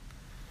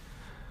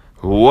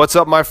What's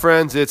up, my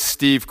friends? It's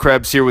Steve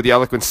Krebs here with the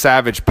Eloquent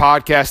Savage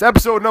podcast,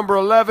 episode number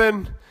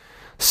 11,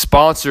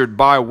 sponsored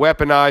by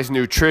Weaponized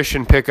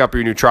Nutrition. Pick up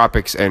your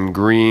nootropics and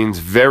greens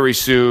very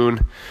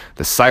soon.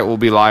 The site will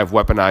be live,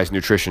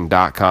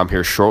 weaponizednutrition.com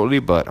here shortly,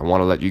 but I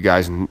want to let you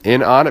guys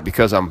in on it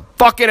because I'm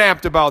fucking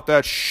amped about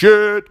that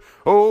shit.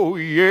 Oh,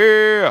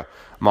 yeah.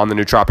 I'm on the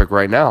nootropic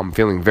right now. I'm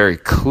feeling very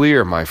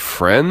clear, my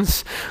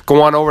friends.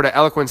 Go on over to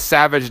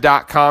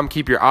eloquentsavage.com.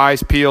 Keep your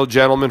eyes peeled,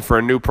 gentlemen, for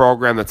a new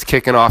program that's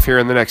kicking off here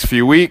in the next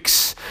few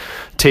weeks.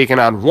 Taking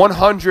on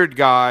 100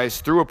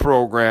 guys through a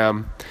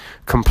program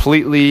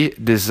completely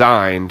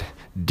designed,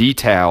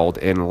 detailed,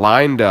 and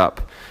lined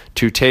up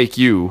to take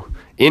you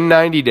in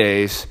 90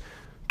 days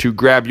to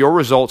grab your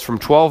results from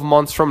 12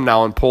 months from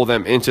now and pull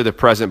them into the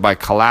present by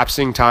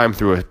collapsing time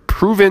through a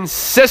proven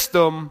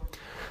system.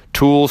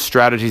 Tools,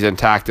 strategies, and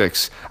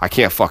tactics. I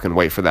can't fucking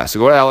wait for that. So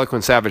go to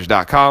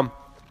eloquentsavage.com.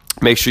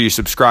 Make sure you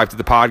subscribe to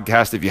the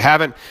podcast if you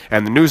haven't,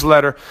 and the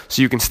newsletter,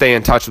 so you can stay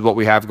in touch with what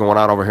we have going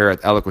on over here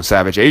at Eloquent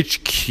Savage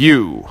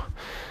HQ.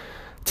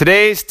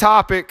 Today's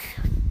topic,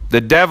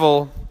 the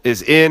devil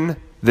is in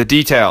the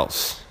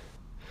details.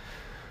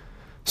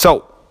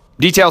 So,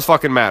 details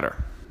fucking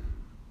matter.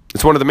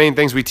 It's one of the main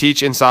things we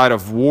teach inside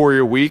of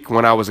Warrior Week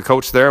when I was a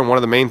coach there, and one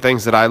of the main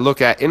things that I look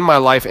at in my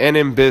life and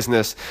in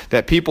business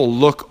that people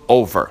look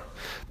over.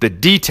 The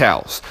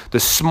details, the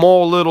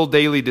small little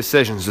daily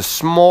decisions, the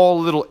small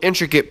little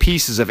intricate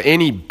pieces of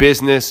any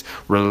business,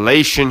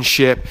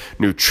 relationship,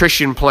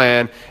 nutrition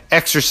plan,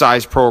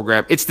 exercise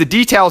program. It's the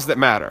details that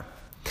matter.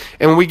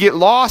 And when we get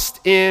lost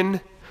in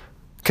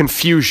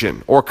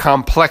confusion or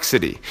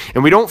complexity,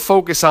 and we don't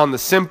focus on the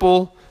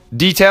simple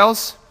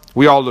details,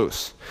 we all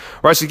lose.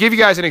 All right, so to give you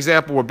guys an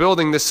example, we're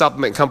building this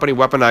supplement company,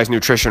 Weaponized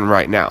Nutrition,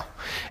 right now.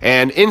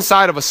 And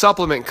inside of a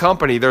supplement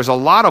company, there's a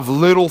lot of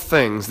little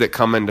things that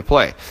come into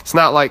play. It's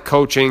not like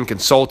coaching,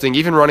 consulting,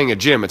 even running a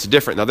gym. It's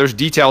different. Now, there's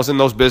details in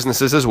those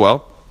businesses as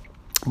well.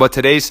 But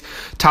today's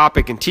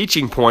topic and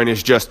teaching point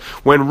is just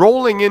when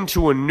rolling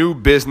into a new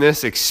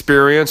business,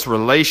 experience,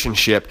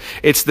 relationship,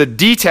 it's the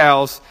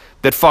details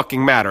that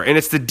fucking matter. And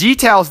it's the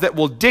details that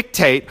will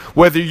dictate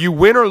whether you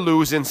win or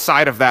lose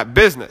inside of that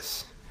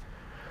business.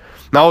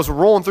 Now, as we're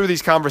rolling through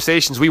these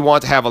conversations, we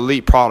want to have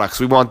elite products.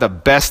 We want the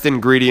best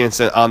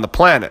ingredients on the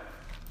planet.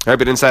 Right?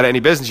 But inside of any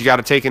business, you got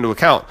to take into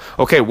account,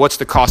 okay, what's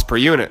the cost per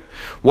unit?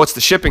 What's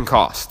the shipping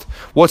cost?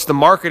 What's the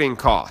marketing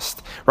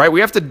cost? Right? We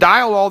have to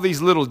dial all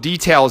these little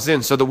details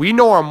in so that we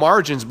know our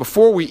margins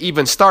before we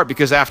even start,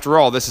 because after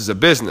all, this is a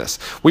business.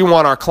 We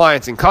want our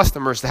clients and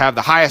customers to have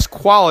the highest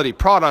quality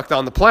product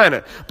on the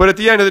planet. But at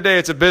the end of the day,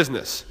 it's a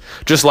business,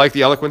 just like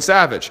the Eloquent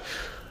Savage.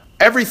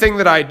 Everything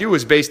that I do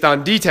is based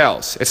on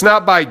details. It's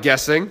not by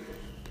guessing.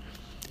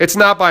 It's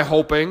not by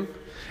hoping.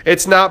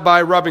 It's not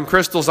by rubbing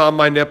crystals on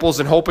my nipples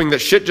and hoping that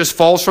shit just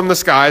falls from the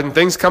sky and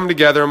things come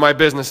together and my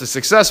business is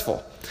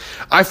successful.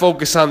 I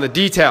focus on the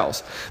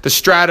details, the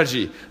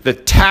strategy, the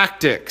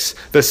tactics,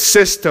 the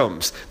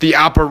systems, the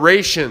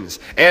operations,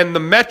 and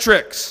the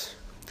metrics.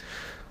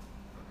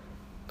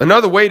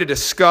 Another way to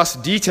discuss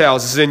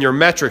details is in your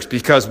metrics,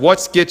 because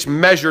what gets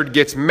measured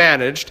gets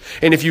managed.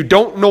 And if you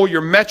don't know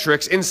your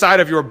metrics inside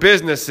of your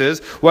businesses,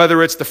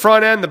 whether it's the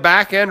front end, the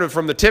back end, or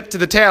from the tip to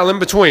the tail in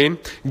between,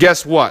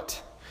 guess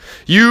what?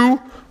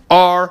 You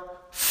are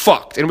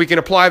fucked. And we can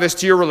apply this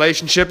to your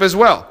relationship as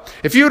well.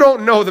 If you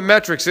don't know the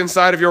metrics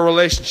inside of your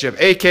relationship,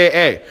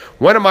 aka,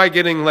 when am I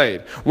getting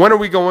laid? When are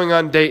we going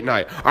on date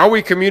night? Are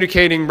we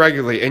communicating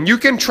regularly? And you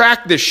can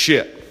track this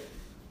shit.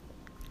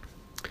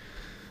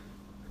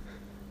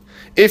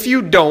 If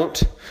you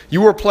don't,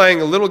 you are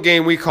playing a little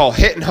game we call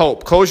hit and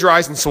hope. Close your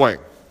eyes and swing.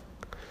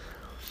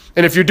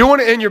 And if you're doing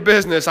it in your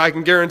business, I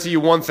can guarantee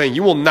you one thing.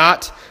 You will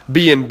not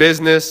be in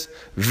business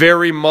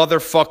very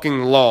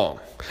motherfucking long.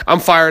 I'm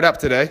fired up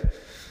today,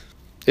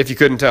 if you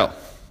couldn't tell.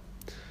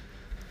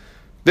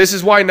 This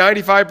is why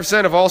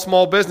 95% of all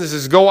small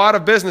businesses go out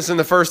of business in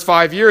the first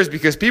 5 years,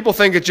 because people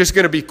think it's just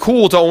going to be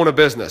cool to own a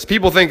business.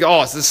 People think,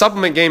 oh, the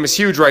supplement game is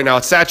huge right now.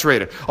 It's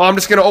saturated. Oh, I'm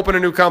just going to open a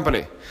new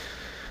company.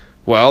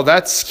 Well,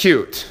 that's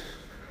cute.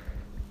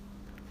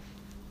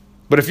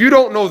 But if you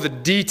don't know the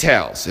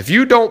details, if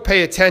you don't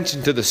pay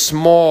attention to the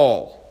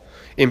small,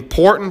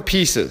 important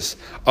pieces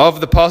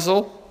of the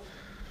puzzle,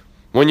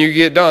 when you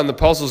get done, the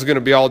puzzle is going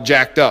to be all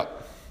jacked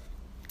up.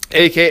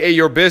 AKA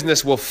your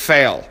business will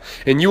fail.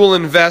 And you will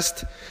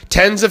invest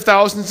tens of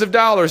thousands of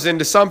dollars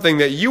into something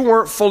that you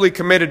weren't fully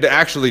committed to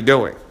actually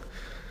doing.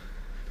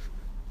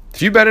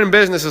 If you've been in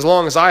business as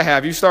long as I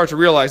have, you start to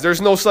realize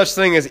there's no such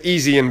thing as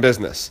easy in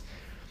business.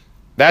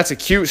 That's a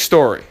cute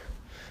story.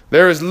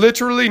 There is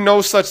literally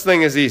no such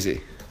thing as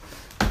easy.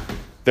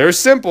 There's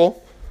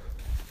simple.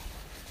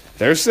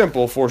 There's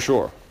simple for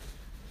sure.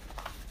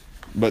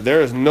 But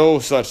there is no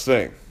such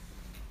thing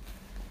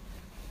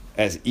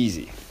as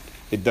easy.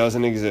 It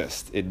doesn't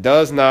exist. It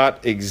does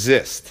not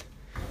exist.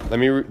 Let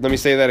me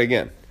say that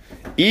again.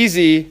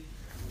 Easy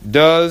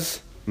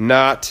does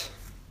not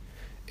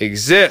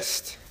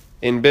exist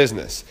in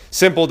business.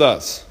 Simple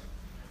does.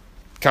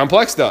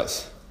 Complex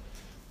does.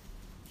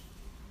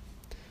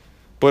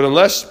 But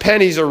unless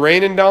pennies are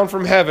raining down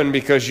from heaven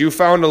because you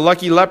found a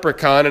lucky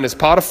leprechaun and his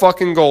pot of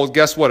fucking gold,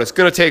 guess what? It's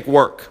going to take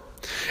work.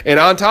 And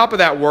on top of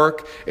that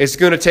work, it's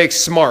going to take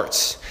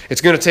smarts.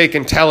 It's going to take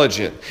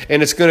intelligence.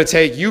 And it's going to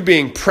take you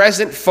being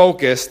present,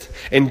 focused,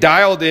 and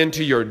dialed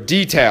into your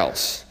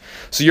details.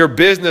 So your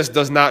business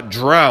does not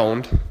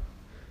drown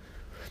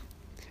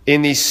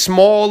in these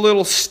small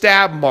little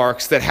stab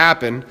marks that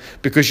happen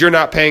because you're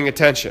not paying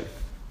attention.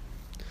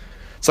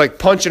 It's like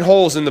punching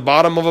holes in the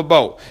bottom of a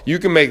boat. You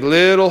can make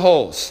little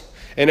holes.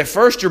 And at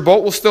first, your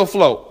boat will still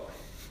float.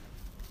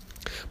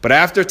 But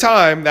after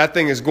time, that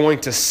thing is going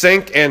to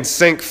sink and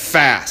sink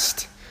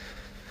fast.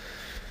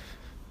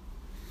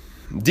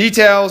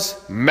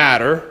 Details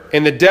matter,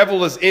 and the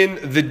devil is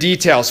in the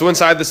details. So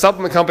inside the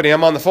supplement company,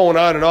 I'm on the phone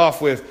on and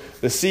off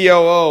with the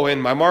COO and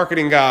my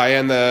marketing guy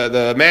and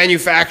the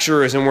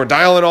manufacturers, and we're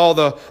dialing all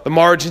the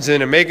margins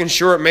in and making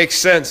sure it makes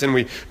sense. And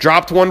we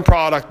dropped one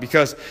product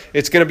because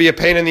it's going to be a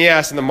pain in the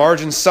ass and the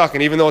margins suck.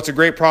 And even though it's a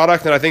great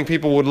product and I think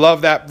people would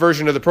love that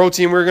version of the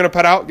protein we're going to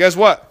put out, guess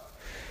what?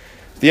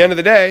 At the end of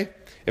the day,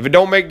 if it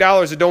don't make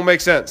dollars, it don't make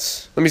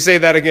sense. Let me say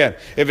that again.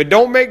 If it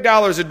don't make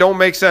dollars, it don't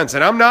make sense.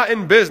 And I'm not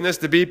in business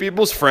to be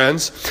people's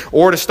friends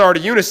or to start a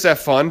UNICEF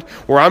fund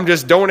where I'm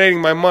just donating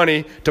my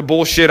money to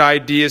bullshit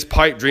ideas,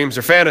 pipe dreams,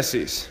 or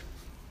fantasies.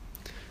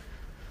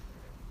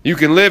 You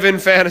can live in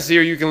fantasy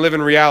or you can live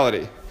in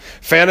reality.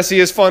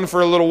 Fantasy is fun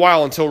for a little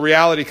while until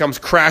reality comes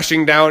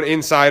crashing down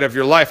inside of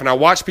your life. And I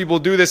watch people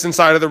do this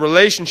inside of the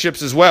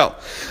relationships as well.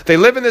 They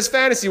live in this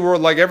fantasy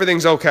world like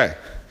everything's okay.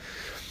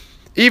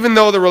 Even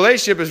though the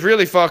relationship is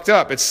really fucked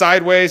up. It's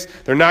sideways.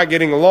 They're not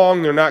getting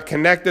along. They're not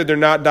connected. They're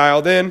not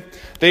dialed in.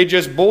 They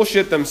just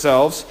bullshit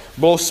themselves,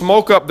 both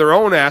smoke up their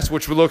own ass,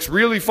 which looks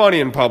really funny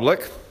in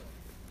public.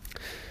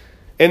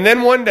 And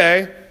then one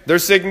day, their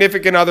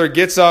significant other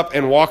gets up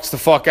and walks the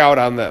fuck out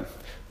on them.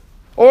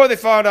 Or they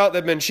found out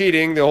they've been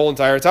cheating the whole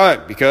entire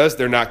time because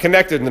they're not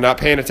connected and they're not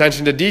paying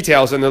attention to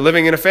details and they're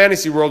living in a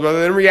fantasy world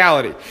rather than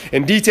reality.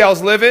 And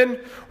details live in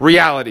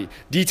reality.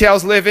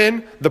 Details live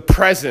in the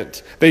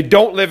present. They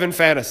don't live in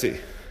fantasy.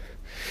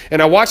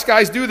 And I watch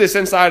guys do this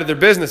inside of their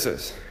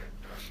businesses.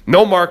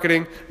 No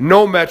marketing,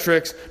 no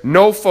metrics,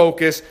 no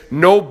focus,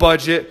 no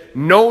budget,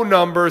 no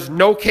numbers,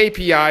 no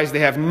KPIs. They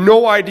have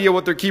no idea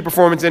what their key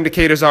performance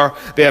indicators are.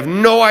 They have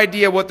no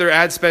idea what their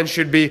ad spend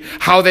should be,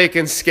 how they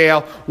can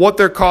scale, what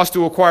their cost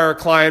to acquire a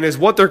client is,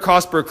 what their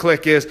cost per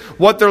click is,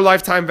 what their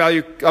lifetime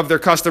value of their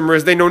customer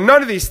is. They know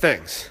none of these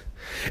things.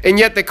 And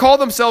yet they call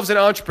themselves an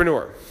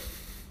entrepreneur,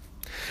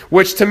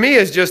 which to me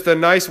is just a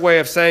nice way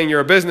of saying you're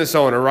a business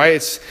owner,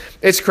 right?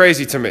 It's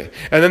crazy to me.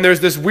 And then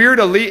there's this weird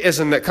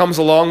elitism that comes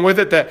along with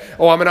it that,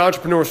 oh, I'm an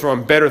entrepreneur, so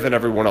I'm better than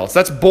everyone else.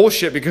 That's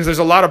bullshit because there's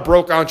a lot of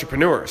broke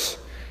entrepreneurs.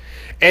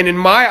 And in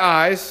my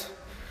eyes,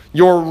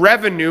 your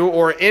revenue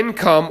or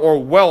income or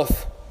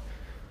wealth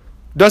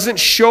doesn't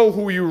show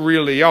who you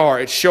really are.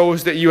 It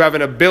shows that you have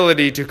an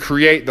ability to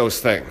create those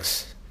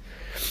things.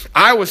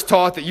 I was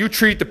taught that you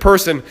treat the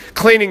person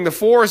cleaning the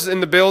floors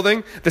in the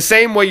building the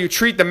same way you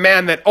treat the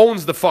man that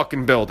owns the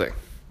fucking building.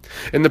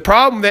 And the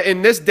problem that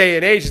in this day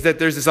and age is that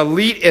there's this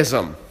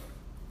elitism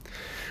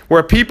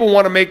where people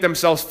want to make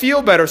themselves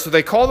feel better, so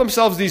they call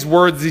themselves these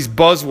words, these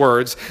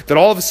buzzwords, that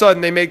all of a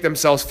sudden they make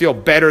themselves feel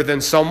better than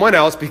someone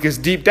else because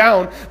deep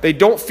down they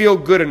don't feel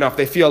good enough.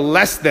 They feel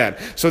less than.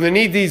 So they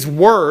need these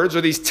words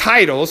or these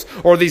titles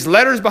or these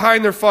letters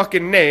behind their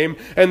fucking name,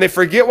 and they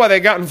forget why they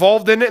got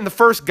involved in it in the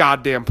first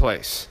goddamn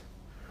place.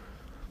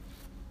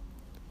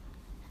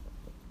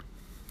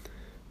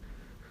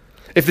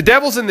 If the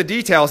devil's in the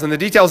details, and the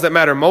details that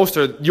matter most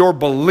are your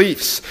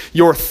beliefs,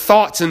 your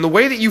thoughts, and the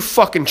way that you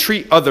fucking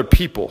treat other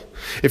people.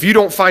 If you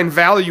don't find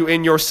value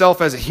in yourself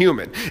as a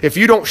human, if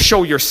you don't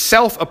show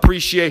yourself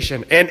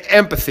appreciation and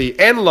empathy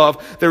and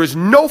love, there is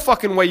no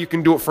fucking way you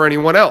can do it for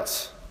anyone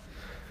else.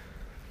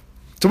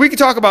 So we can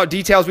talk about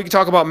details, we can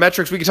talk about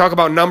metrics, we can talk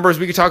about numbers,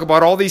 we can talk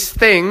about all these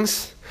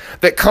things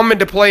that come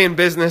into play in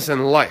business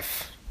and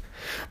life.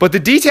 But the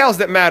details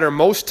that matter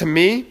most to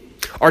me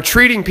are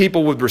treating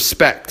people with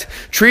respect,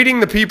 treating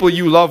the people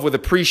you love with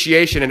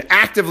appreciation, and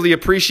actively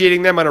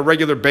appreciating them on a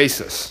regular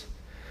basis.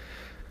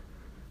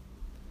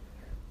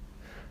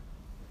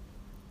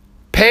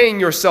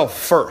 Paying yourself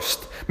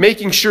first,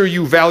 making sure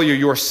you value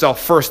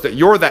yourself first, that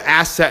you're the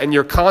asset and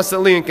you're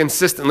constantly and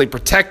consistently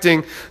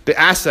protecting the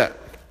asset.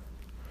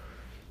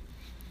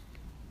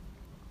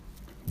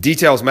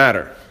 Details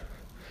matter,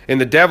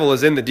 and the devil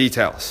is in the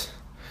details.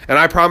 And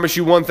I promise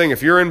you one thing,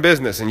 if you're in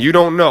business and you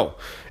don't know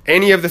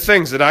any of the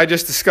things that I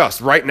just discussed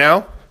right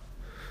now,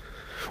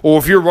 or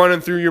if you're running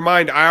through your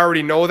mind, I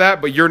already know that,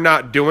 but you're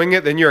not doing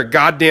it, then you're a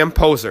goddamn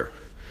poser.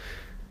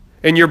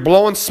 And you're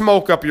blowing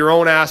smoke up your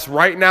own ass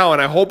right now,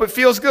 and I hope it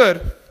feels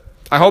good.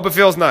 I hope it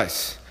feels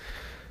nice.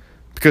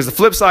 Because the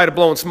flip side of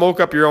blowing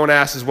smoke up your own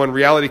ass is when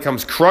reality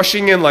comes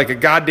crushing in like a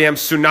goddamn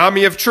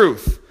tsunami of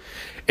truth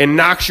and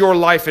knocks your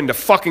life into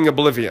fucking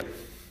oblivion.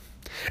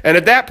 And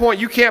at that point,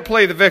 you can't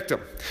play the victim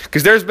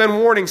because there's been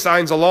warning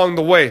signs along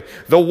the way.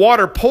 The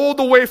water pulled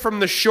away from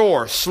the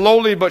shore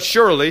slowly but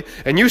surely,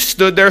 and you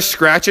stood there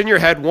scratching your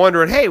head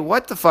wondering, hey,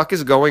 what the fuck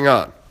is going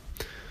on?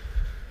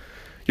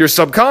 Your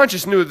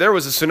subconscious knew that there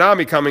was a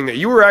tsunami coming that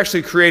you were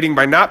actually creating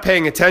by not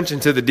paying attention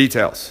to the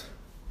details.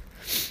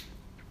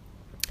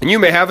 And you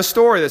may have a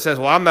story that says,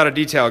 well, I'm not a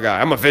detail guy.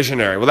 I'm a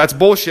visionary. Well, that's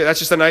bullshit. That's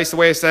just a nice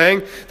way of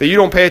saying that you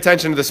don't pay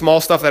attention to the small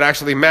stuff that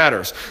actually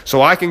matters.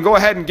 So I can go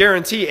ahead and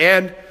guarantee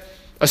and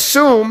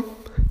assume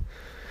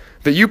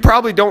that you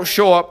probably don't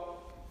show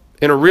up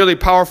in a really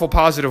powerful,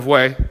 positive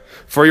way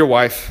for your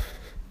wife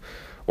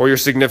or your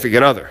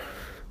significant other.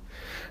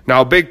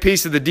 Now, a big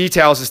piece of the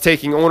details is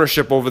taking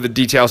ownership over the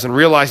details and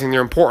realizing they're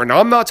important. Now,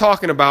 I'm not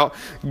talking about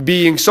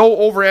being so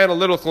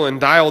over-analytical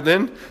and dialed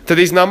in to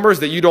these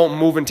numbers that you don't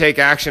move and take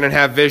action and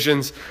have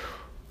visions.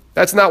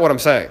 That's not what I'm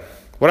saying.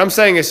 What I'm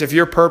saying is if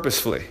you're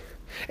purposefully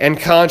and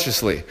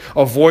consciously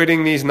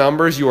avoiding these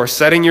numbers, you are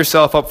setting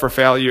yourself up for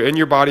failure in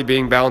your body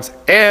being balanced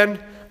and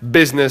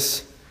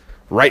business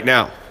right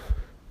now.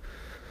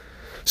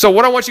 So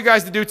what I want you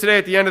guys to do today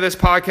at the end of this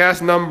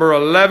podcast, number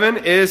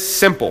 11, is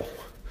simple.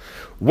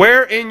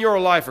 Where in your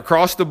life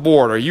across the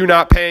board are you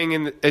not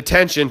paying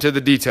attention to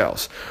the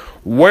details?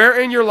 Where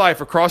in your life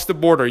across the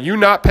board are you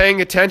not paying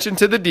attention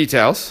to the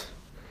details?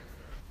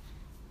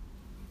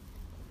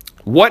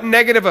 What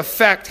negative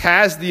effect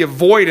has the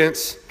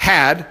avoidance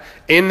had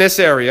in this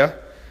area?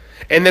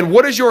 And then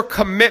what is your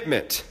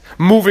commitment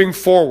moving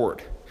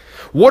forward?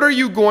 What are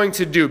you going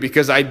to do?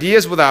 Because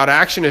ideas without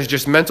action is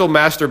just mental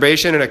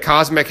masturbation and a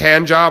cosmic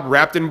hand job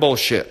wrapped in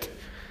bullshit.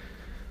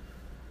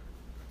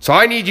 So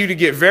I need you to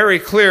get very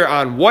clear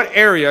on what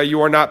area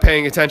you are not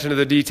paying attention to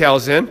the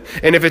details in.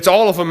 And if it's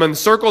all of them, then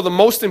circle the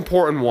most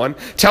important one.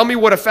 Tell me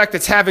what effect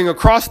it's having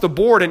across the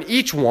board in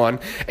each one.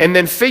 And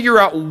then figure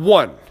out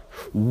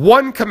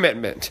one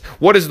commitment.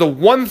 What is the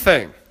one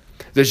thing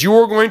that you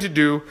are going to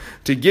do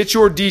to get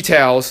your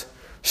details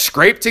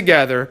scraped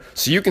together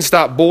so you can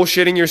stop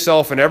bullshitting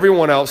yourself and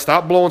everyone else,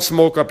 stop blowing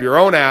smoke up your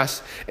own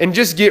ass, and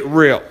just get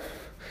real.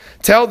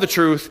 Tell the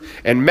truth,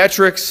 and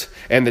metrics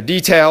and the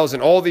details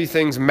and all these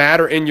things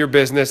matter in your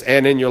business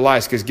and in your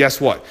lives. Because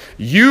guess what?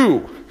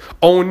 You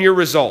own your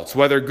results.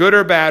 Whether good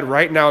or bad,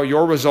 right now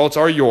your results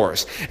are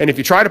yours. And if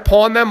you try to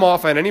pawn them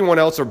off on anyone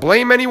else or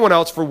blame anyone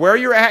else for where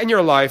you're at in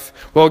your life,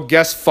 well,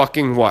 guess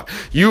fucking what?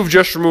 You've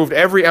just removed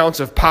every ounce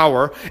of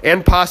power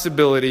and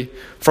possibility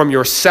from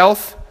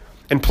yourself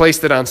and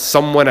placed it on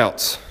someone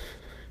else.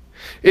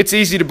 It's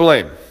easy to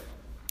blame.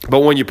 But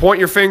when you point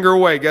your finger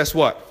away, guess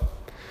what?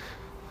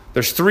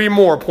 There's 3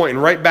 more pointing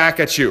right back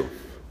at you.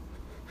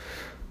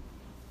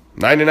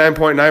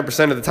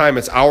 99.9% of the time,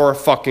 it's our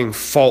fucking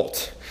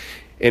fault.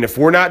 And if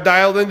we're not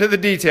dialed into the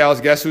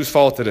details, guess whose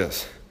fault it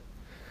is?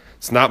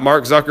 It's not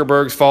Mark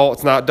Zuckerberg's fault.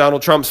 It's not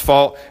Donald Trump's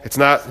fault. It's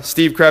not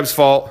Steve Krebs'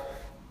 fault.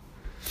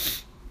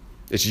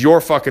 It's your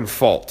fucking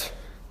fault.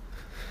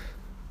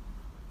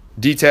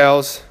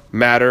 Details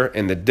matter,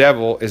 and the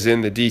devil is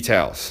in the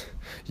details.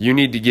 You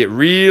need to get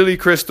really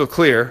crystal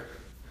clear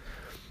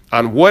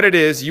on what it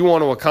is you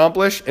want to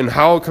accomplish and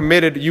how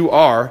committed you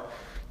are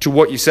to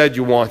what you said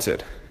you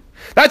wanted.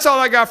 That's all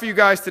I got for you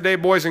guys today,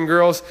 boys and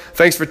girls.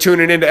 Thanks for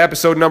tuning in to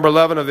episode number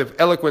 11 of the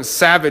Eloquent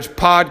Savage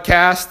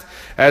podcast.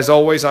 As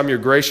always, I'm your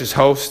gracious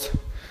host,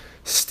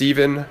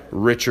 Stephen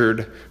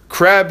Richard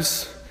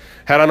Krebs.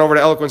 Head on over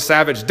to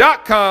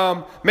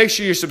eloquentsavage.com. Make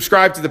sure you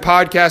subscribe to the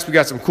podcast. We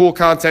got some cool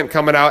content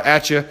coming out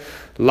at you,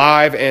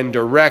 live and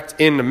direct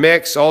in the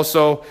mix.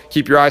 Also,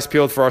 keep your eyes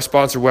peeled for our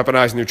sponsor,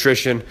 Weaponized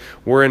Nutrition.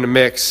 We're in the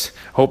mix.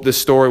 Hope this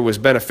story was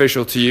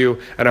beneficial to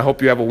you, and I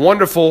hope you have a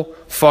wonderful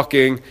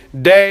fucking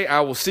day.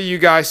 I will see you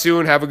guys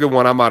soon. Have a good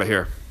one. I'm out of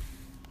here.